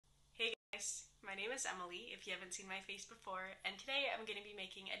guys, my name is Emily if you haven't seen my face before, and today I'm going to be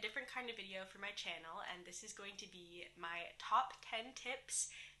making a different kind of video for my channel, and this is going to be my top 10 tips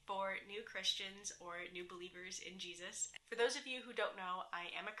for new Christians or new believers in Jesus. For those of you who don't know,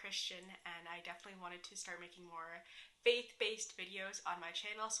 I am a Christian and I definitely wanted to start making more faith-based videos on my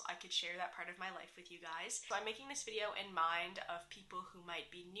channel so I could share that part of my life with you guys. So I'm making this video in mind of people who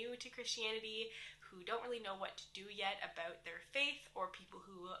might be new to Christianity, who don't really know what to do yet about their faith, or people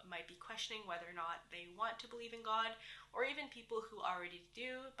who might be questioning whether or not they want to believe in God, or even people who already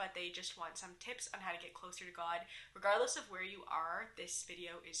do, but they just want some tips on how to get closer to God. Regardless of where you are, this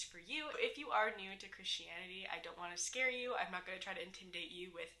video is for you. If you are new to Christianity, I don't want to scare you. I'm not going to try to intimidate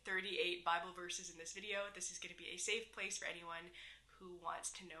you with 38 Bible verses in this video. This is going to be a safe place for anyone who wants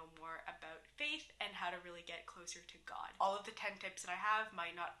to know more about faith and how to really get closer to God. All of the 10 tips that I have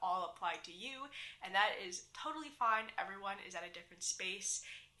might not all apply to you, and that is totally fine. Everyone is at a different space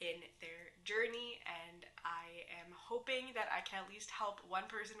in their journey, and I am hoping that I can at least help one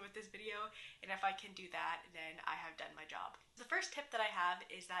person with this video, and if I can do that, then I have done my job. The first tip that I have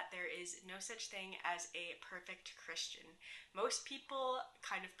is that there is no such thing as a perfect Christian. Most people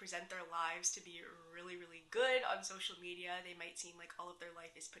kind of present their lives to be really good on social media. They might seem like all of their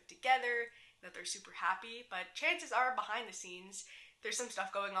life is put together, that they're super happy, but chances are behind the scenes there's some stuff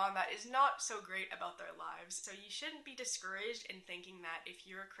going on that is not so great about their lives. So you shouldn't be discouraged in thinking that if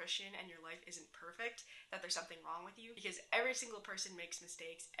you're a Christian and your life isn't perfect, that there's something wrong with you, because every single person makes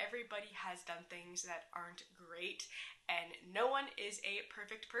mistakes. Everybody has done things that aren't great, and no one is a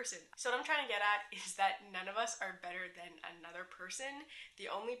perfect person. So what I'm trying to get at is that none of us are better than another person. The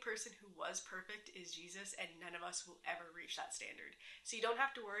only person who was perfect is Jesus, and none of us will ever reach that standard. So you don't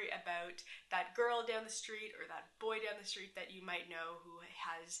have to worry about that girl down the street or that boy down the street that you might know who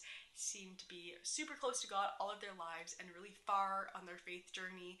has seemed to be super close to God all of their lives and really far on their faith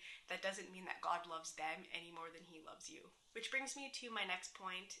journey. That doesn't mean that God loves them any more than he loves you. Which brings me to my next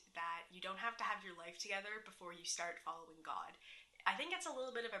point, that you don't have to have your life together before you start following God. I think it's a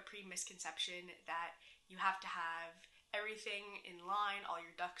little bit of a pre-misconception that you have to have everything in line, all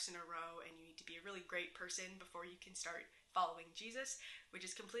your ducks in a row, and you need to be a really great person before you can start following Jesus, which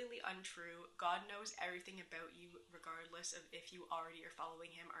is completely untrue. God knows everything about you regardless of if you already are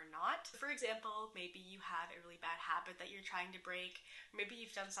following him or not. For example, maybe you have a really bad habit that you're trying to break. Maybe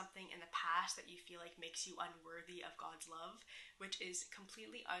you've done something in the past that you feel like makes you unworthy of God's love, which is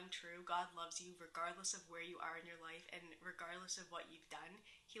completely untrue. God loves you regardless of where you are in your life and regardless of what you've done.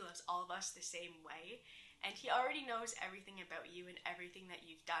 He loves all of us the same way. And he already knows everything about you and everything that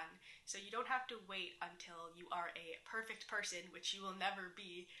you've done. So you don't have to wait until you are a perfect person, which you will never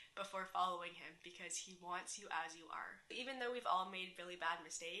be, before following him, because he wants you as you are. Even though we've all made really bad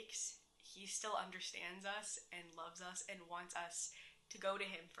mistakes, he still understands us and loves us and wants us to go to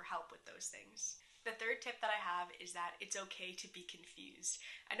him for help with those things. The third tip that I have is that it's okay to be confused.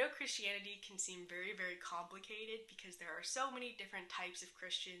 I know Christianity can seem very complicated because there are so many different types of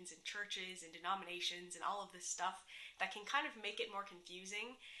Christians and churches and denominations and all of this stuff that can kind of make it more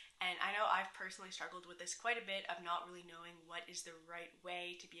confusing. And I know I've personally struggled with this quite a bit, of not really knowing what is the right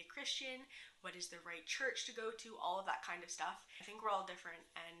way to be a Christian, what is the right church to go to, all of that kind of stuff. I think we're all different,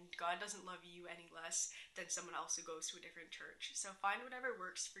 and God doesn't love you any less than someone else who goes to a different church. So find whatever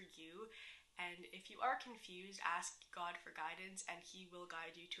works for you. And if you are confused, ask God for guidance and he will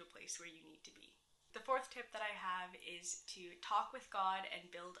guide you to a place where you need to be. The fourth tip that I have is to talk with God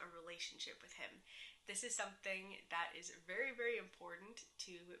and build a relationship with him. This is something that is very important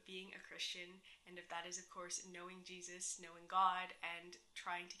to being a Christian, and if that is of course knowing Jesus, knowing God, and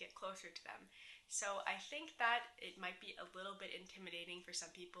trying to get closer to them. So I think that it might be a little bit intimidating for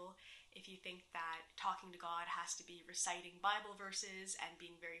some people if you think that talking to God has to be reciting Bible verses and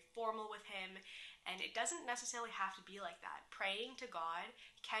being very formal with him, and it doesn't necessarily have to be like that. Praying to God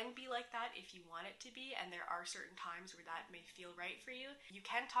can be like that if you want it to be, and there are certain times where that may feel right for you. You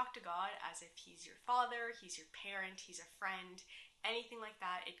can talk to God as if he's your father, he's your parent, he's a friend, anything like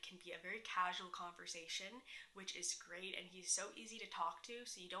that. It can be a very casual conversation, which is great, and he's so easy to talk to,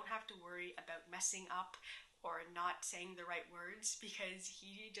 so you don't have to worry about messing up or not saying the right words, because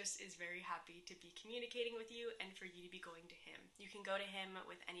he just is very happy to be communicating with you and for you to be going to him. You can go to him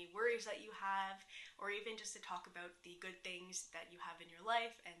with any worries that you have, or even just to talk about the good things that you have in your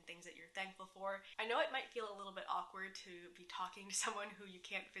life and things that you're thankful for. I know it might feel a little bit awkward to be talking to someone who you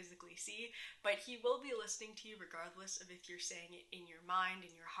can't physically see, but he will be listening to you regardless of if you're saying it in your mind,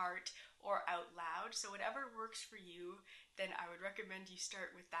 in your heart, or out loud. So whatever works for you, then I would recommend you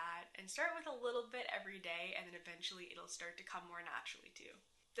start with that, and start with a little bit every day, and then eventually it'll start to come more naturally to you.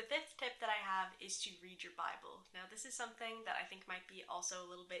 The fifth tip that I have is to read your Bible. Now, this is something that I think might be also a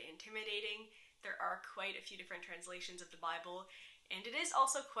little bit intimidating. There are quite a few different translations of the Bible, and it is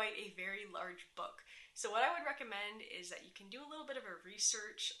also quite a very large book. So what I would recommend is that you can do a little bit of a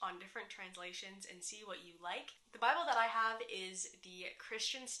research on different translations and see what you like. The Bible that I have is the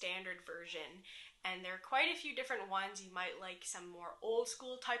Christian Standard Version, and there are quite a few different ones. You might like some more old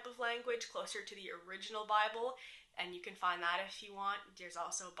school type of language, closer to the original Bible, and you can find that if you want. There's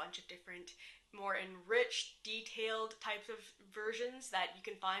also a bunch of different, more enriched, detailed types of versions that you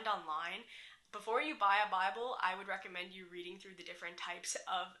can find online. Before you buy a Bible, I would recommend you reading through the different types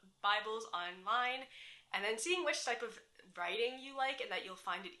of Bibles online and then seeing which type of writing you like and that you'll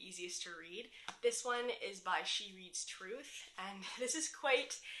find it easiest to read. This one is by She Reads Truth, and this is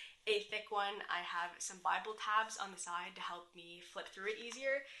quite a thick one. I have some Bible tabs on the side to help me flip through it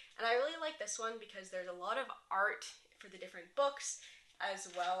easier, and I really like this one because there's a lot of art for the different books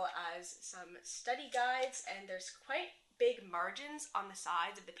as well as some study guides, and there's quite big margins on the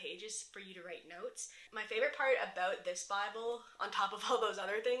sides of the pages for you to write notes. My favorite part about this Bible, on top of all those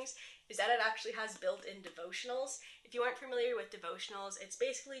other things, is that it actually has built-in devotionals. If you aren't familiar with devotionals, it's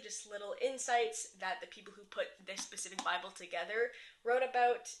basically just little insights that the people who put this specific Bible together wrote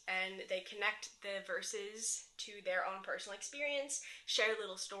about, and they connect the verses to their own personal experience, share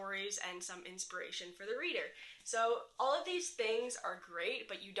little stories, and some inspiration for the reader. So all of these things are great,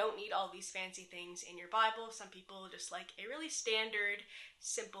 but you don't need all these fancy things in your Bible. Some people just like a really standard,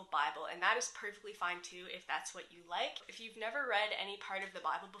 simple Bible, and that is perfectly fine too if that's what you like. If you've never read any part of the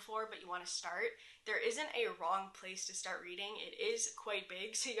Bible before but you want to start, there isn't a wrong place to start reading. It is quite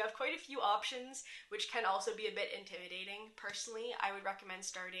big, so you have quite a few options, which can also be a bit intimidating. Personally, I would recommend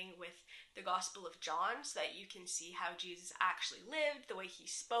starting with the Gospel of John so that you can see how Jesus actually lived, the way he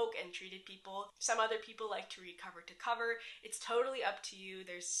spoke and treated people. Some other people like to read cover to cover. It's totally up to you.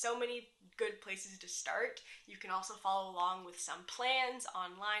 There's so many good places to start. You can also follow along with some plans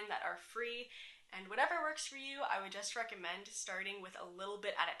online that are free. And whatever works for you, I would just recommend starting with a little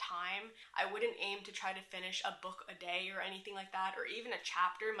bit at a time. I wouldn't aim to try to finish a book a day or anything like that, or even a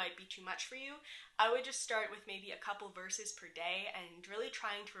chapter might be too much for you. I would just start with maybe a couple verses per day and really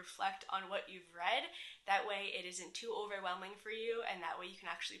trying to reflect on what you've read. That way it isn't too overwhelming for you, and that way you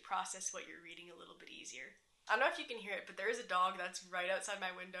can actually process what you're reading a little bit easier. I don't know if you can hear it, but there is a dog that's right outside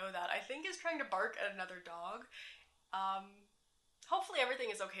my window that I think is trying to bark at another dog. Hopefully everything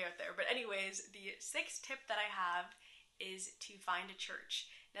is okay out there. But anyways, the sixth tip that I have is to find a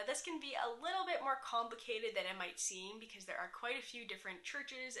church. Now this can be a little bit more complicated than it might seem because there are quite a few different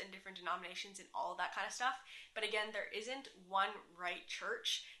churches and different denominations and all that kind of stuff. But again, there isn't one right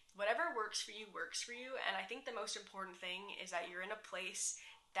church. Whatever works for you, and I think the most important thing is that you're in a place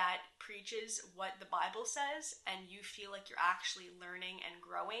that preaches what the Bible says and you feel like you're actually learning and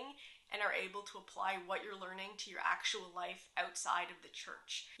growing and are able to apply what you're learning to your actual life outside of the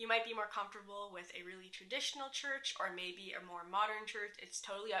church. You might be more comfortable with a really traditional church or maybe a more modern church. It's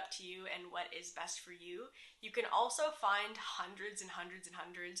totally up to you and what is best for you. You can also find hundreds and hundreds and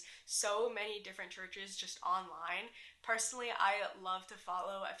hundreds, so many different churches just online. Personally, I love to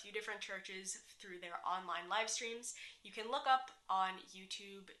follow a few different churches through their online live streams. You can look up on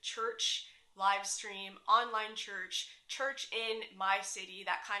YouTube church live stream, online church, church in my city,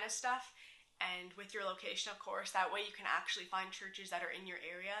 that kind of stuff. And with your location, of course, that way you can actually find churches that are in your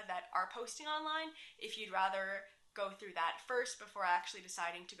area that are posting online. If you'd rather go through that first before actually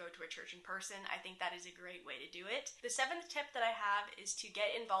deciding to go to a church in person, I think that is a great way to do it. The seventh tip that I have is to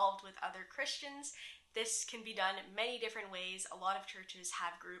get involved with other Christians. This can be done many different ways. A lot of churches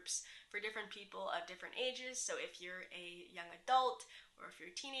have groups for different people of different ages. So if you're a young adult, or if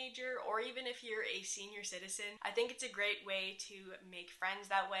you're a teenager, or even if you're a senior citizen, I think it's a great way to make friends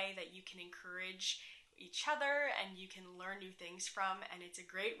that way that you can encourage each other and you can learn new things from, and it's a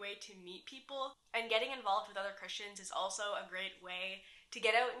great way to meet people. And getting involved with other Christians is also a great way to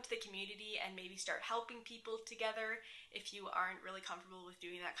get out into the community and maybe start helping people together if you aren't really comfortable with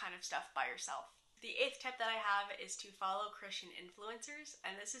doing that kind of stuff by yourself. The eighth tip that I have is to follow Christian influencers,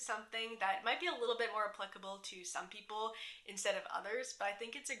 and this is something that might be a little bit more applicable to some people instead of others, but I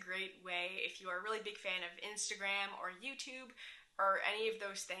think it's a great way if you are a really big fan of Instagram or YouTube or any of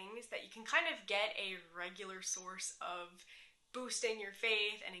those things that you can kind of get a regular source of boosting your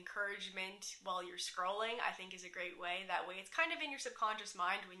faith and encouragement while you're scrolling. I think is a great way. That way it's kind of in your subconscious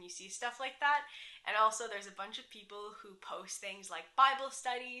mind when you see stuff like that. And also there's a bunch of people who post things like Bible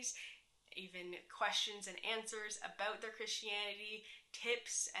studies, even questions and answers about their Christianity,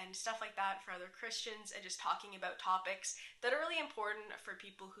 tips and stuff like that for other Christians, and just talking about topics that are really important for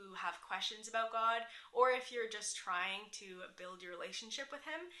people who have questions about God, or if you're just trying to build your relationship with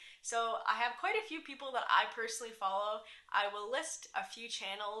Him. So I have quite a few people that I personally follow. I will list a few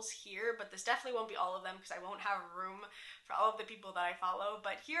channels here, but this definitely won't be all of them because I won't have room for all of the people that I follow.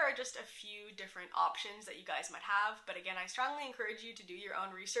 But here are just a few different options that you guys might have. But again, I strongly encourage you to do your own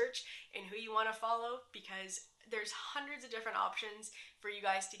research in who you want to follow, because there's hundreds of different options for you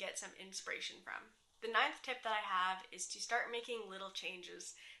guys to get some inspiration from. The 9th tip that I have is to start making little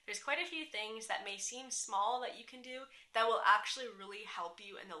changes. There's quite a few things that may seem small that you can do that will actually really help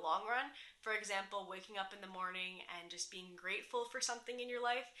you in the long run. For example, waking up in the morning and just being grateful for something in your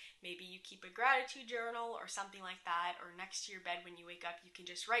life. Maybe you keep a gratitude journal or something like that, or next to your bed when you wake up, you can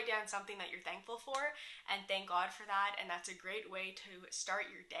just write down something that you're thankful for and thank God for that. And that's a great way to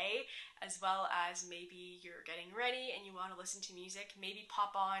start your day, as well as maybe you're getting ready and you want to listen to music. Maybe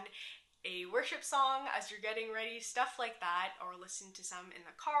pop on a worship song as you're getting ready, stuff like that, or listen to some in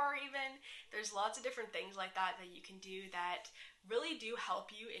the car even. There's lots of different things like that that you can do that really do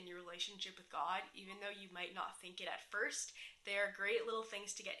help you in your relationship with God, even though you might not think it at first. They are great little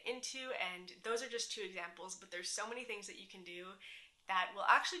things to get into, and those are just 2 examples, but there's so many things that you can do that will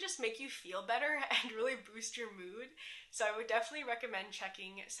actually just make you feel better and really boost your mood. So I would definitely recommend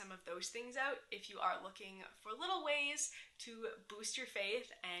checking some of those things out if you are looking for little ways to boost your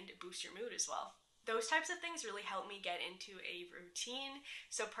faith and boost your mood as well. Those types of things really help me get into a routine.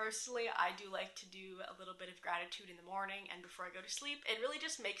 So personally, I do like to do a little bit of gratitude in the morning and before I go to sleep. It really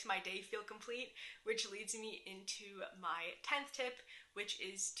just makes my day feel complete, which leads me into my 10th tip, which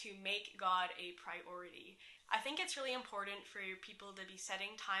is to make God a priority. I think it's really important for people to be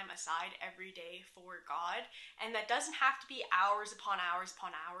setting time aside every day for God, and that doesn't have to be hours upon hours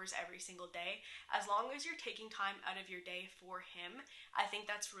upon hours every single day. As long as you're taking time out of your day for Him, I think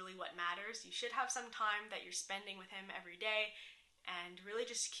that's really what matters. You should have some time that you're spending with Him every day, and really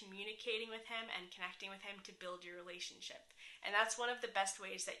just communicating with Him and connecting with Him to build your relationship. And that's one of the best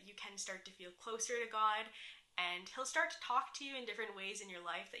ways that you can start to feel closer to God, and He'll start to talk to you in different ways in your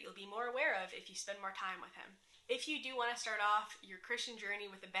life that you'll be more aware of if you spend more time with Him. If you do want to start off your Christian journey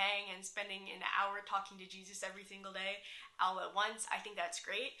with a bang and spending an hour talking to Jesus every single day all at once, I think that's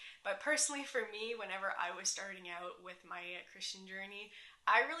great. But personally for me, whenever I was starting out with my Christian journey,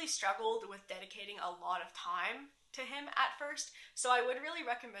 I really struggled with dedicating a lot of time to Him at first. So I would really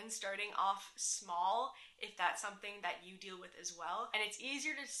recommend starting off small if that's something that you deal with as well. And it's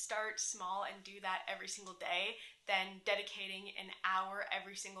easier to start small and do that every single day than dedicating an hour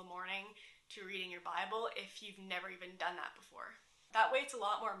every single morning to reading your Bible if you've never even done that before. That way it's a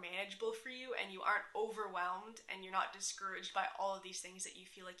lot more manageable for you, and you aren't overwhelmed and you're not discouraged by all of these things that you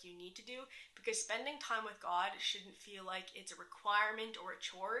feel like you need to do, because spending time with God shouldn't feel like it's a requirement or a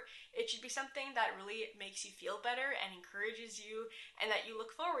chore. It should be something that really makes you feel better and encourages you and that you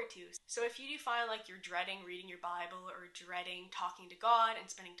look forward to. So if you do find like you're dreading reading your Bible or dreading talking to God and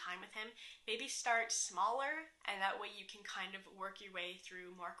spending time with Him, maybe start smaller, and that way you can kind of work your way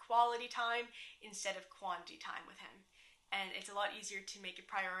through more quality time instead of quantity time with Him. And it's a lot easier to make a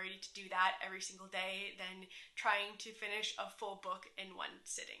priority to do that every single day than trying to finish a full book in one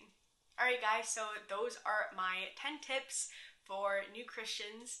sitting. Alright guys, so those are my 10 tips for new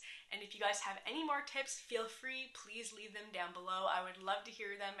Christians. And if you guys have any more tips, feel free, please leave them down below. I would love to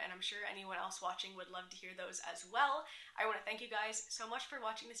hear them, and I'm sure anyone else watching would love to hear those as well. I want to thank you guys so much for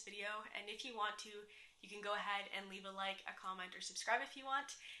watching this video, and if you want to, you can go ahead and leave a like, a comment, or subscribe if you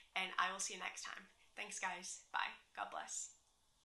want, and I will see you next time. Thanks guys. Bye. God bless.